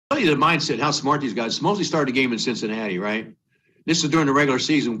you the mindset, how smart these guys. Mostly started the game in Cincinnati, right? This is during the regular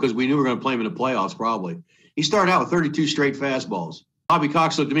season because we knew we were going to play him in the playoffs probably. He started out with 32 straight fastballs. Bobby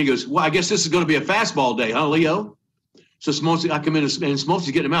Cox looked at me and goes, well, I guess this is going to be a fastball day, huh, Leo? So Smoltz, I come in, and Smoltz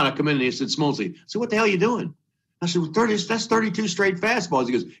getting him out. I come in and he said, Smoltz, so what the hell are you doing? I said, well, that's 32 straight fastballs.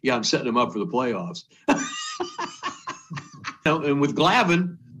 He goes, yeah, I'm setting him up for the playoffs. And with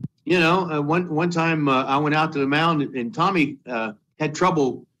Glavine, one time I went out to the mound and Tommy had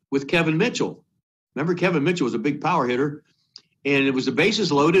trouble with Kevin Mitchell. Remember, Kevin Mitchell was a big power hitter, and it was the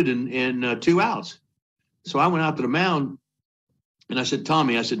bases loaded and 2 outs. So I went out to the mound and I said,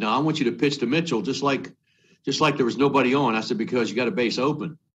 Tommy, no, I want you to pitch to Mitchell just like there was nobody on. I said, because you got a base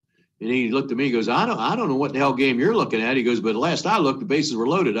open. And he looked at me, he goes, I don't know what the hell game you're looking at. He goes, but last I looked, the bases were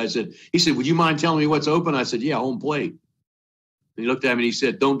loaded. He said, would you mind telling me what's open? I said, yeah, home plate. And he looked at me and he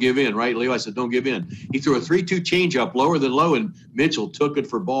said, don't give in, right, Leo? I said, don't give in. He threw a 3-2 changeup lower than low, and Mitchell took it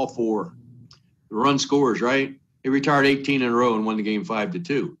for ball 4. The run scores, right? He retired 18 in a row and won the game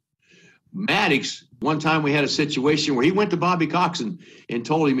 5-2. Maddux, one time we had a situation where he went to Bobby Cox and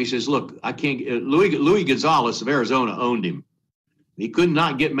told him, he says, look, I can't – Louis Gonzalez of Arizona owned him. He could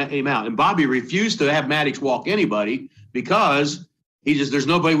not get him out. And Bobby refused to have Maddux walk anybody because there's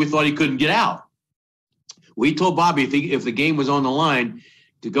nobody we thought he couldn't get out. We told Bobby if the game was on the line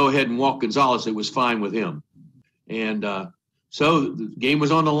to go ahead and walk Gonzalez, it was fine with him. And so the game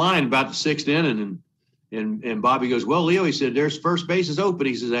was on the line about the 6th inning, and Bobby goes, well, Leo, he said, there's first base is open.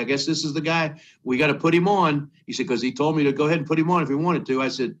 He says, I guess this is the guy. We got to put him on. He said, because he told me to go ahead and put him on if he wanted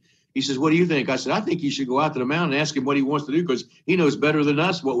to. He says, what do you think? I said, I think you should go out to the mound and ask him what he wants to do because he knows better than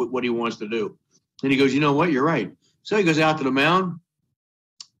us what he wants to do. And he goes, you know what? You're right. So he goes out to the mound.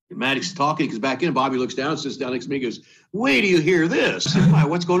 Maddux is talking. He comes back in. Bobby looks down, sits down next to me. He goes, wait till you hear this.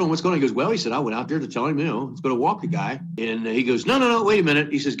 What's going on? What's going on? He goes, well, he said, I went out there to tell him, it's going to walk the guy. And he goes, no, wait a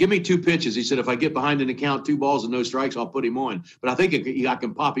minute. He says, give me 2 pitches. He said, if I get behind in the count, 2 balls and no strikes, I'll put him on. But I think I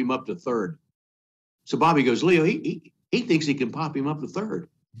can pop him up to 3rd. So Bobby goes, Leo, he thinks he can pop him up to 3rd.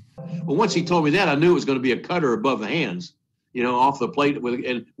 Well, once he told me that, I knew it was going to be a cutter above the hands, off the plate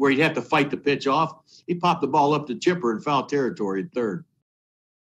and where he'd have to fight the pitch off. He popped the ball up to Chipper in foul territory at 3rd.